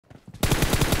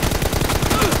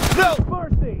No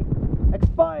mercy!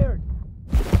 Expired!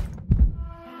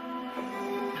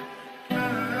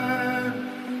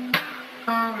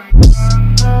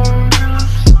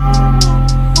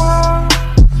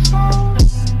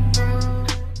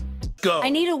 Go! I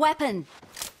need a weapon.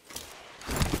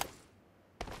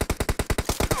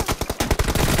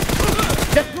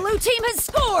 The blue team has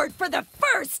scored for the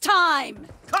first time!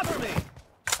 Cover me!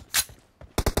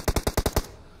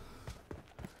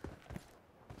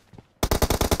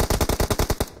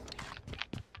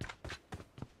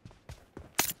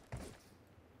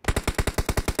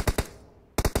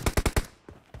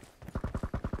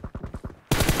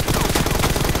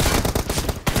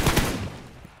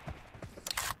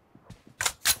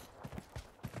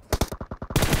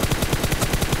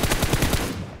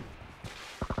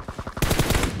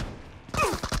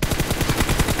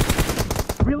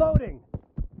 Reloading!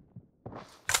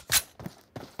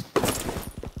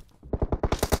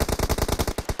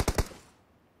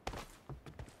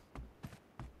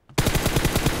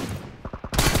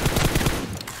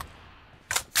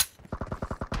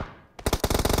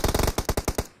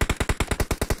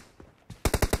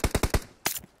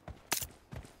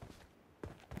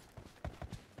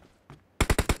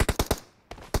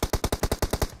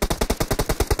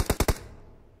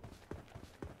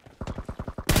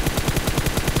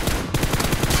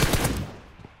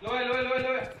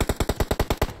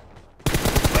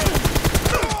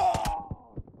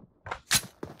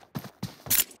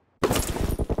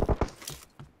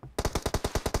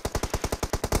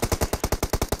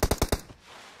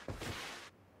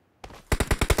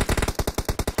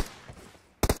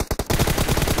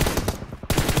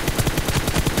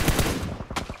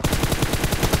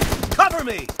 Cover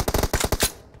me!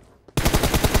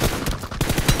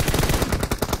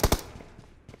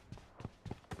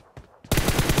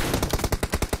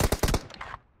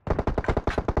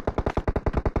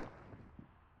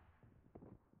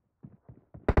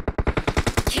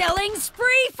 Killing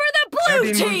spree for the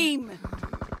blue team!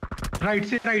 Right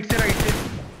se.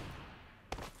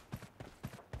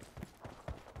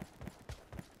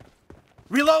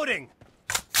 Reloading!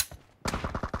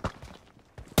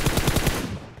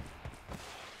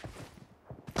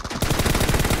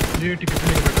 ये ticket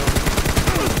लेके बैठा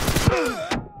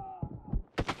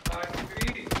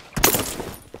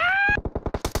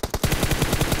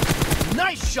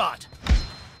Nice shot!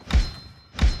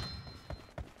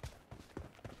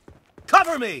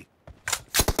 Cover me!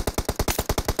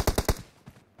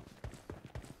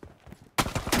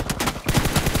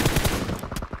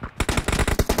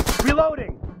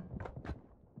 Reloading!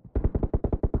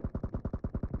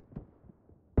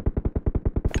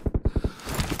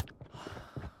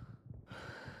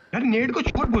 यार net को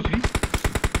छोड़ भोसड़ी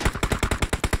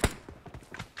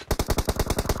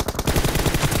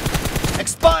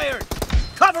Expired!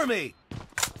 Cover me!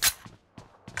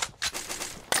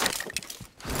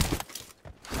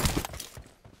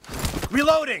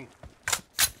 Reloading!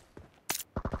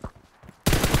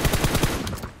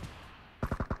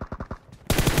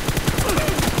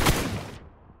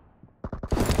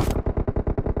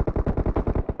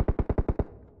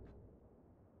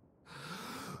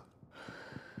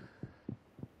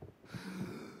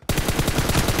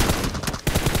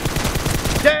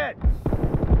 Dead!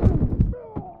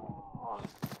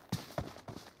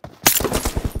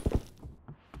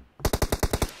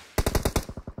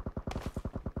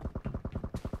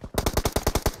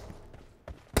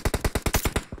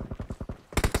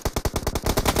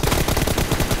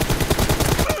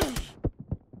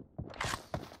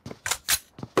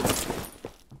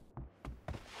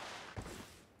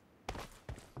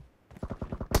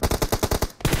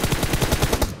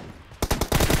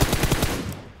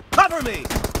 Cover me!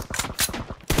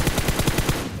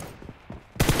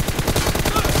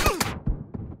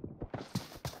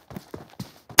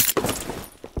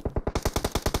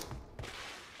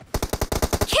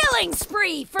 Killing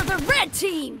spree for the red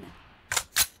team!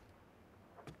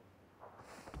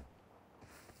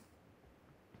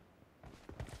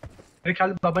 मेरे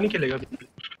ख्याल बाबा नहीं खेलेगा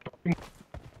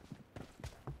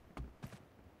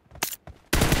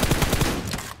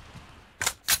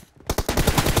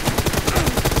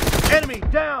Enemy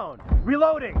down!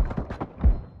 Reloading!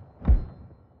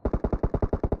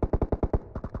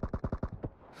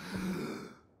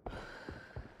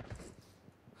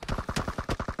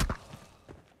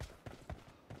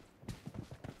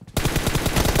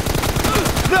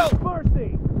 No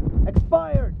mercy!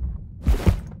 Expired!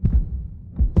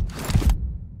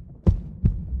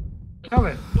 क्या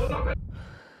है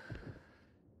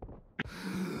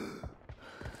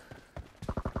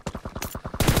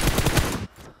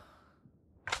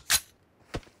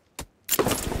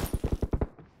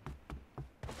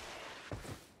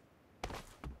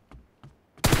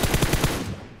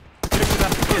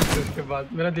इसके बाद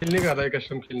मेरा दिल नहीं कर रहा है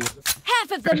कस्टम खेलने का.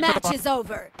 Half of the match is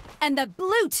over, and the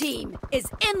blue team is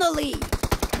in the lead.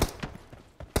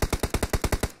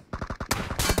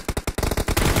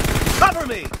 Cover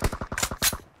me!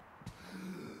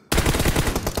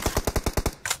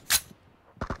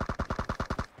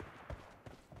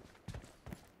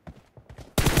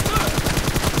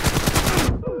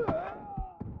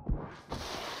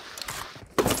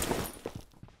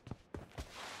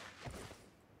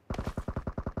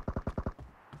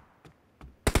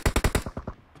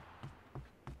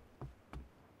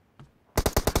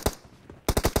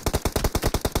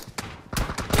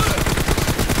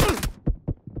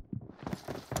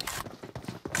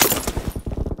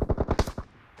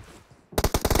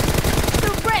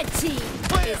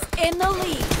 Is in the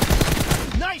lead.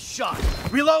 Nice shot!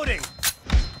 Reloading!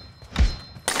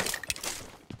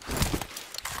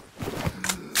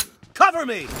 Cover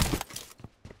me!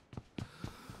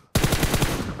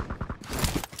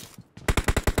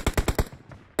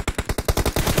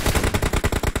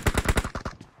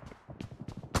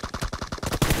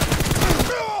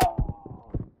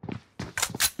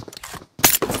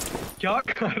 क्या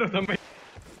कर रहा था मैं?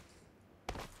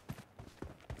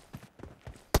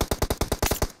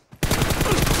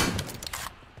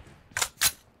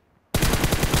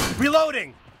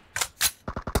 Reloading!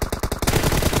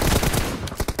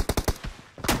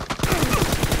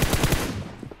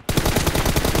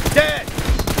 Dead!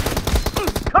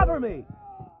 Cover me!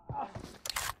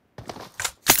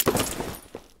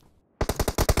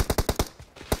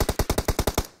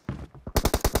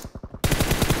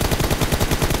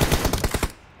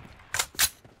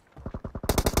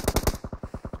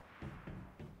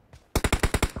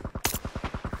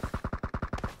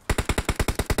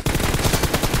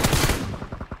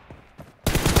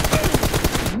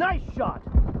 Nice shot!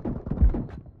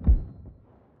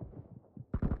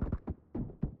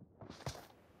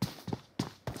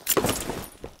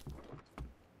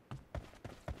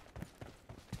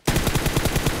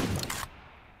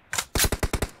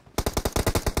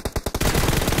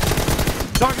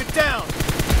 Target down!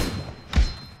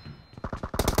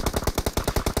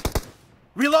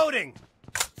 Reloading!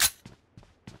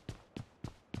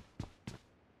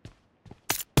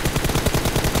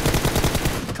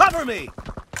 Cover me!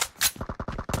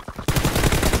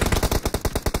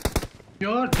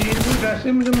 यार तीन भी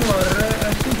वैसे मुझे मार रहा है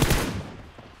ऐसे.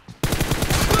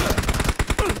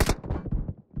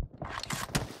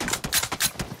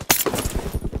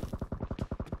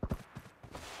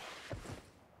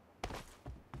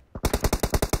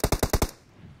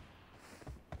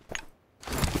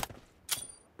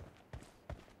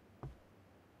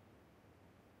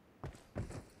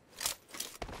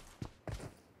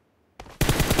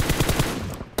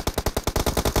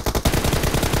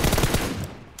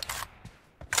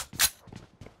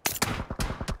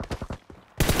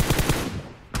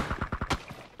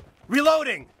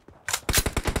 Reloading!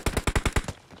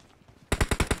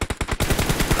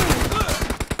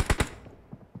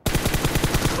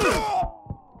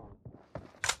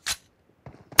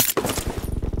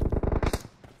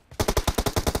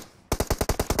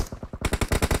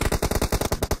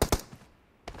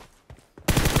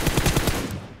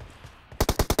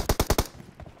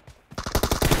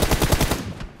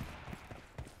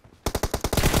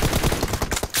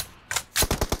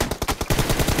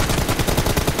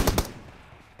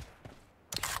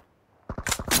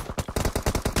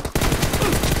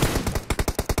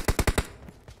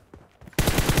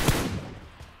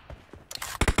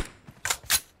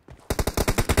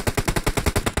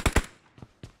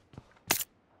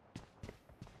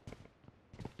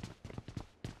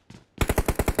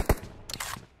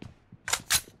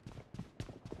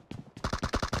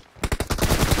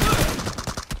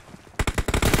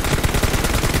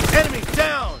 Enemy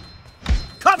down!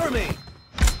 Cover me!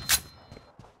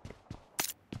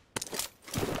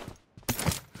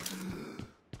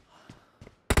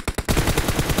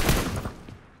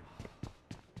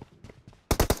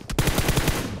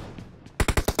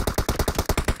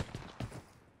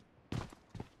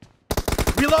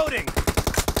 Reloading!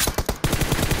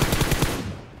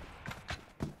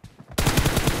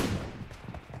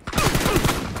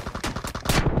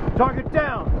 Target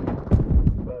down!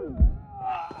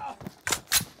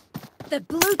 The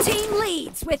blue team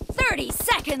leads with 30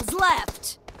 seconds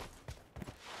left.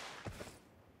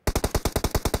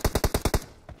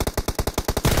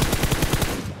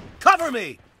 Cover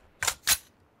me!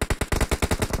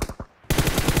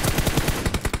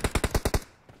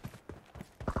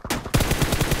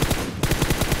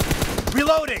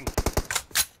 Reloading!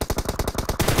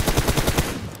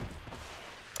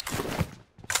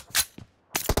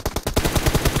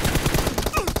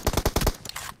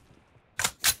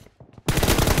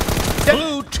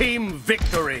 Team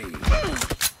victory!